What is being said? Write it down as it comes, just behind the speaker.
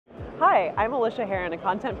Hi, I'm Alicia Heron, a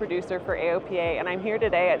content producer for AOPA, and I'm here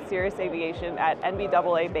today at Cirrus Aviation at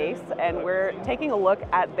NBAA base, and we're taking a look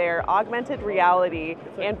at their augmented reality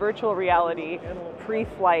and virtual reality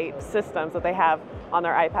pre-flight systems that they have on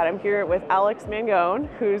their iPad. I'm here with Alex Mangone,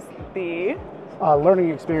 who's the learning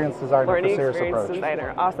experience designer for Cirrus Approach.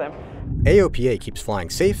 Designer. Awesome. AOPA keeps flying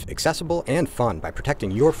safe, accessible, and fun by protecting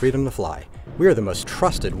your freedom to fly. We are the most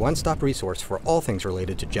trusted one-stop resource for all things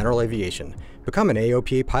related to general aviation. Become an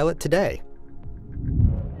AOPA pilot today.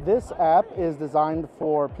 This app is designed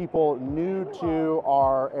for people new to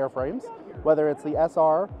our airframes, whether it's the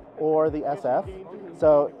SR or the SF.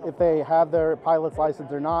 So if they have their pilot's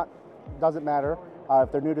license or not, doesn't matter.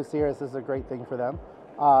 If they're new to Cirrus, this is a great thing for them.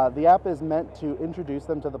 The app is meant to introduce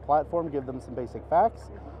them to the platform, give them some basic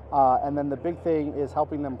facts, and then the big thing is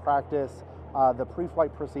helping them practice the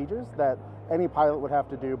pre-flight procedures that any pilot would have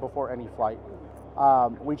to do before any flight.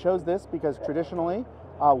 We chose this because traditionally,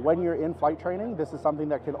 when you're in flight training, this is something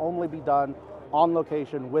that can only be done on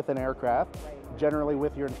location with an aircraft, generally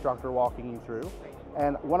with your instructor walking you through.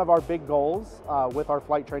 And one of our big goals with our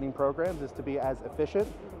flight training programs is to be as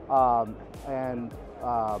efficient and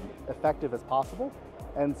effective as possible.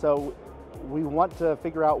 And so we want to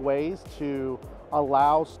figure out ways to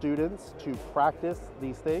allow students to practice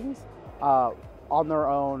these things on their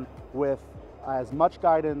own with as much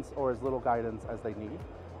guidance or as little guidance as they need.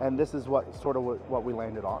 And this is what we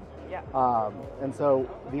landed on. Yeah. And so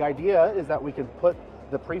the idea is that we can put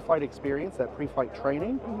the pre-flight experience, that pre-flight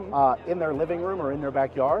training, in their living room or in their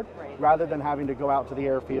backyard, rather than having to go out to the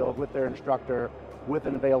airfield with their instructor, with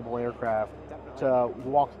an available aircraft, to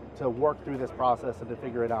work through this process and to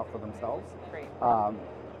figure it out for themselves. Great.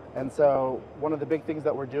 And so one of the big things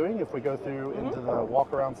that we're doing, if we go through into the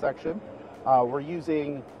walk-around section, we're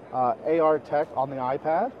using AR tech on the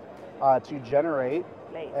iPad to generate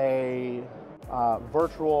a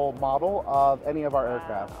virtual model of any of our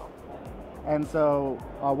aircraft. And so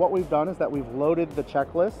what we've done is that we've loaded the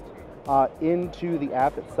checklist into the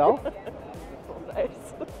app itself. Nice.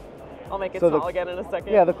 I'll make it small again in a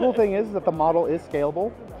second. Yeah, the cool thing is that the model is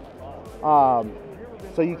scalable.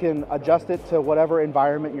 So you can adjust it to whatever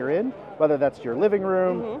environment you're in, whether that's your living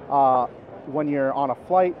room, when you're on a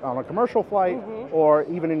flight, on a commercial flight, or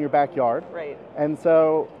even in your backyard. Right. And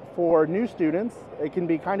so for new students, it can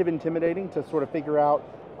be kind of intimidating to sort of figure out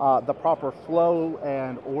the proper flow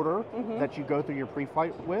and order that you go through your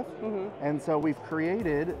pre-flight with. And so we've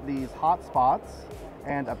created these hotspots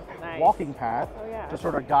and a walking path to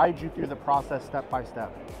sort of guide you through the process step by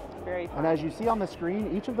step. Very fun. And as you see on the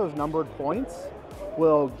screen, each of those numbered points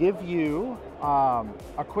will give you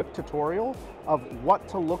a quick tutorial of what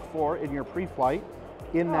to look for in your pre-flight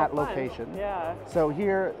in that location. Yeah. So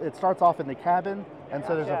here it starts off in the cabin, and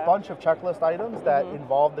so there's a bunch of checklist items that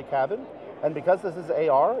involve the cabin. And because this is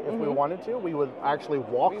AR, if we wanted to, we would actually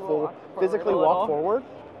physically walk forward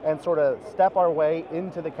and sort of step our way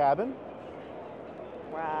into the cabin.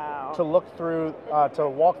 Wow. To look through, to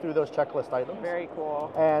walk through those checklist items. Very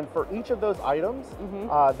cool. And for each of those items,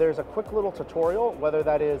 there's a quick little tutorial, whether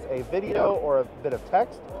that is a video or a bit of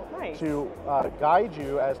text, to guide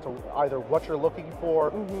you as to either what you're looking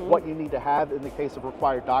for, what you need to have in the case of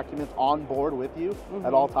required documents on board with you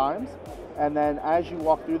at all times. And then as you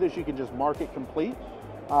walk through this, you can just mark it complete.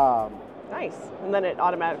 Nice. And then it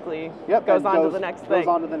automatically goes on to the next thing. Goes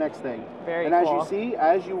on to the next thing. Very cool. And cool. as you see,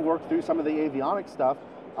 as you work through some of the avionics stuff,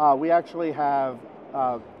 we actually have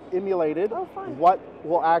emulated what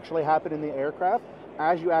will actually happen in the aircraft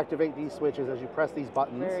as you activate these switches, as you press these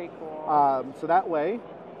buttons. Very cool. So that way,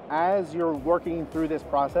 as you're working through this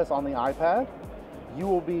process on the iPad, you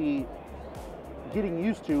will be getting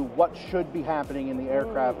used to what should be happening in the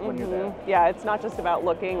aircraft when you're there. Yeah, it's not just about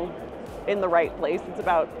looking in the right place, it's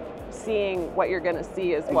about seeing what you're going to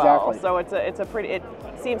see as well. So it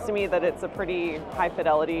seems to me that it's a pretty high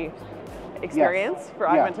fidelity experience for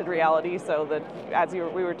augmented reality, so that as we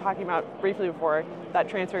were talking about briefly before, that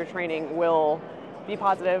transfer training will be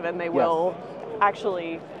positive and they will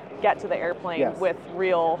actually get to the airplane with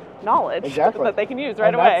real knowledge that they can use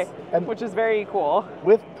right away, which is very cool.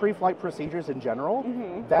 With pre-flight procedures in general,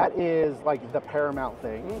 that is like the paramount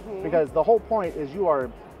thing, because the whole point is you are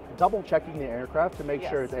double checking the aircraft to make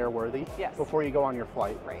sure it's airworthy before you go on your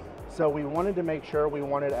flight. Right. So we wanted to make sure we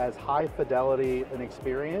wanted as high fidelity an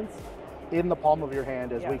experience in the palm of your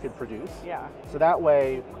hand as we could produce. Yeah. So that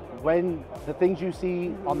way, when the things you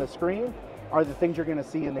see on the screen are the things you're going to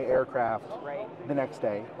see in the aircraft the next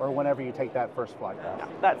day or whenever you take that first flight.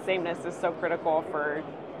 That sameness is so critical for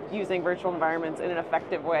using virtual environments in an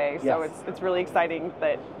effective way. So it's really exciting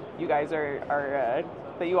that you guys are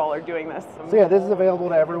that you all are doing this. So yeah, this is available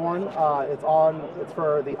to everyone. It's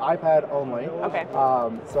for the iPad only. Okay.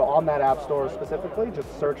 So on that app store specifically,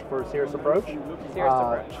 just search for Cirrus Approach. Cirrus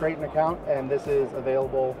Approach. Create an account, and this is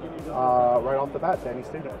available right off the bat to any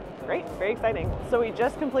student. Great, very exciting. So we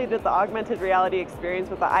just completed the augmented reality experience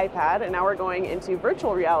with the iPad, and now we're going into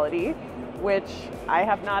virtual reality, which I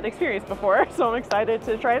have not experienced before, so I'm excited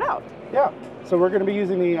to try it out. Yeah, so we're going to be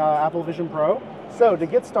using the Apple Vision Pro. So to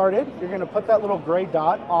get started, you're going to put that little gray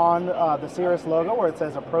dot on the Cirrus logo where it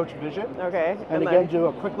says Approach Vision. Okay. And again, do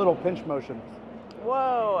a quick little pinch motion.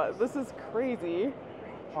 Whoa, this is crazy.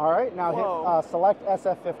 All right, now hit select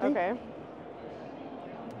SF50. Okay.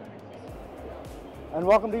 And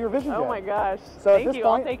welcome to your Vision Jet. Oh my gosh. So Thank you,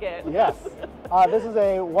 I'll take it. Yes. This is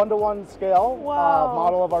a 1-to-1 scale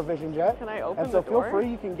model of our Vision Jet. Can I open the door? And so feel free,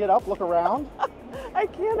 you can get up, look around. I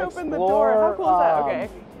can't open the door. How cool is that? Okay.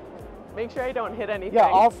 Make sure I don't hit anything. Yeah,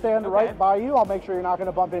 I'll stand right by you. I'll make sure you're not going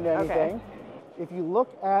to bump into anything. Okay. If you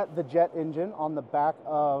look at the jet engine on the back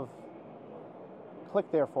of,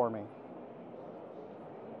 click there for me.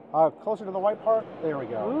 Closer to the white part. There we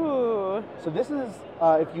go. Ooh. So this is,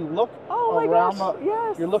 if you look around,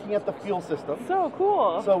 you're looking at the fuel system. So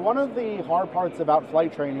cool. So one of the hard parts about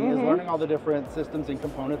flight training is learning all the different systems and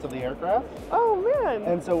components of the aircraft. Oh man.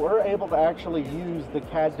 And so we're able to actually use the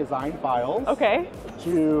CAD design files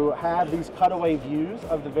to have these cutaway views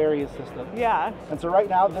of the various systems. Yeah. And so right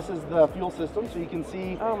now this is the fuel system, so you can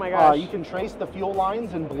see, oh my gosh. You can trace the fuel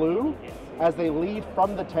lines in blue as they lead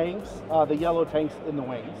from the tanks, the yellow tanks in the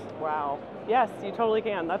wings. Wow. Yes, you totally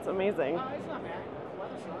can. That's amazing.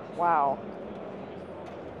 Wow.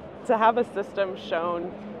 To have a system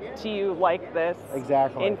shown to you like this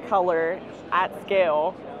in color at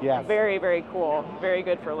scale. Yes. Very, very cool. Very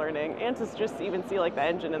good for learning. And to just even see like the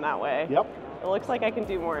engine in that way. Yep. It looks like I can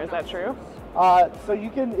do more. Is that true? So you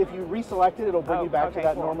can, if you reselect it, it'll bring you back to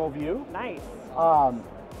that normal view. Nice.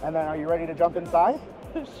 And then are you ready to jump inside?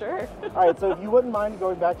 Sure. All right, so if you wouldn't mind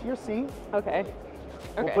going back to your seat. Okay.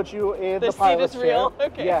 We'll put you in the pilot's chair. Real?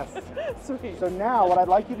 Okay. Yes. Sweet. So now what I'd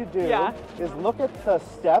like you to do is look at the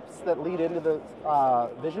steps that lead into the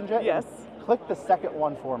Vision Jet. Yes. Click the second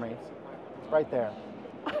one for me. Right there.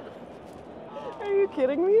 Are you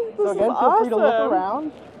kidding me? This so again, is feel free to look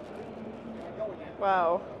around.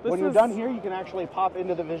 Wow. When you're done here, you can actually pop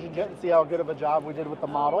into the Vision Jet and see how good of a job we did with the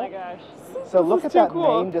model. Oh my gosh. So look at that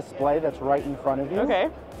main display that's right in front of you. Okay.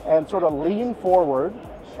 And sort of lean forward.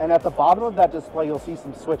 And at the bottom of that display, you'll see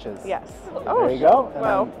some switches. Yes. Oh, there you go. And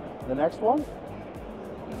then the next one.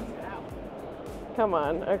 Come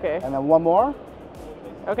on. Okay. And then one more.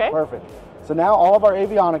 Okay. Perfect. So now all of our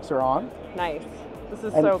avionics are on. Nice. This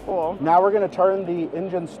is so cool. Now we're going to turn the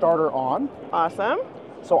engine starter on. Awesome.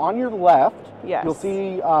 So on your left, you'll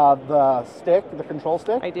see the stick, the control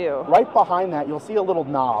stick. I do. Right behind that, you'll see a little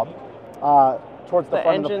knob towards the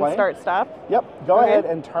front of the plane. The engine start stop? Yep. Go ahead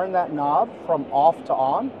and turn that knob from off to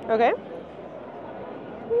on. Okay.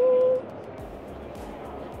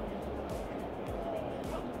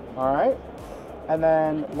 All right. And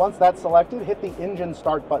then once that's selected, hit the engine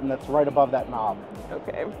start button that's right above that knob.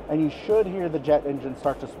 Okay. And you should hear the jet engine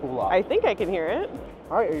start to spool up. I think I can hear it.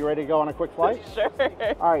 All right, are you ready to go on a quick flight? Sure.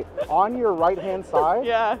 All right, on your right-hand side,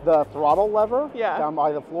 the throttle lever down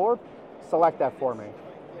by the floor, select that for me.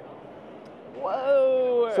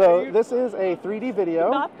 Whoa. So this is a 3D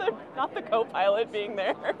video. Not the co-pilot being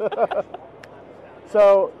there.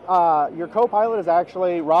 So your co-pilot is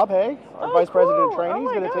actually Rob Hay, our Vice President of Training.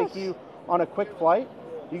 He's going to take you on a quick flight.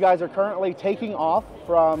 You guys are currently taking off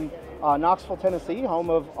from Knoxville, Tennessee, home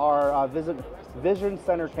of our Vision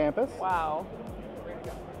Center campus. Wow.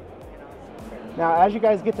 Now, as you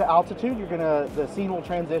guys get to altitude, the scene will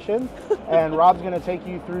transition, and Rob's gonna take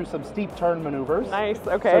you through some steep turn maneuvers. Nice,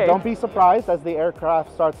 okay. So don't be surprised as the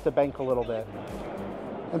aircraft starts to bank a little bit.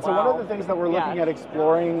 And so one of the things that we're looking at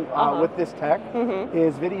exploring with this tech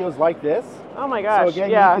is videos like this. Oh my gosh, So again,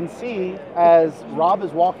 you can see as Rob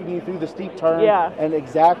is walking you through the steep turn and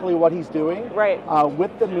exactly what he's doing. Right.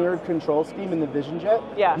 With the mirrored control scheme in the Vision Jet,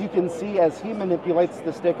 you can see as he manipulates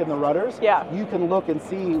the stick and the rudders, you can look and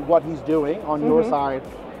see what he's doing on your side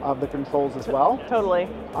of the controls as well. Totally.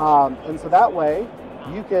 And so that way,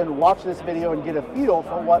 you can watch this video and get a feel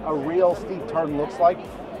for what a real steep turn looks like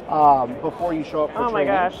before you show up for training. Oh my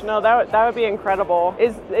gosh, no, that would be incredible.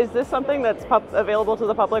 Is this something that's available to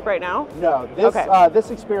the public right now? No,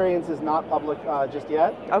 this experience is not public just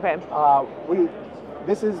yet. Okay.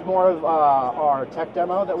 This is more of our tech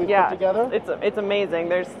demo that we've put together. It's amazing.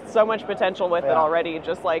 There's so much potential with it already.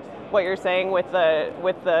 Just like what you're saying with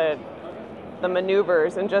the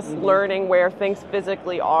maneuvers and just learning where things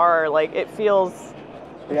physically are. Like it feels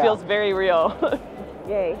very real.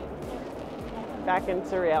 Yay. Back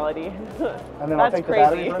into reality. And then That's I'll take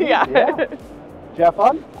crazy. the batteries. Yeah. Did you have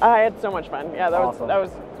fun? I had so much fun. Yeah, Awesome. that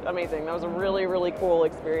was amazing. That was a really, really cool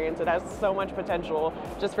experience. It has so much potential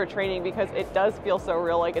just for training because it does feel so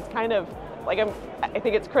real. Like it's kind of like I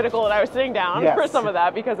think it's critical that I was sitting down for some of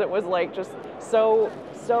that because it was like just so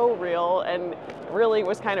real, and really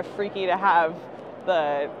was kind of freaky to have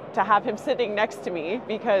him sitting next to me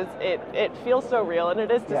because it feels so real, and it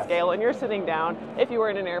is to scale, and you're sitting down. If you were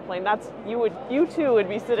in an airplane, you too would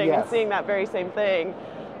be sitting and seeing that very same thing.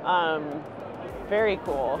 Very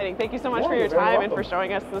cool. Thank you so much for your time and for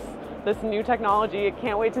showing us this new technology. I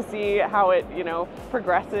can't wait to see how it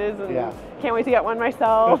progresses, and can't wait to get one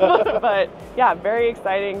myself. But yeah, very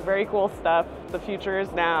exciting, very cool stuff. The future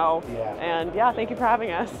is now. And yeah, thank you for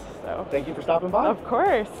having us. So thank you for stopping by. Of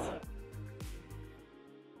course.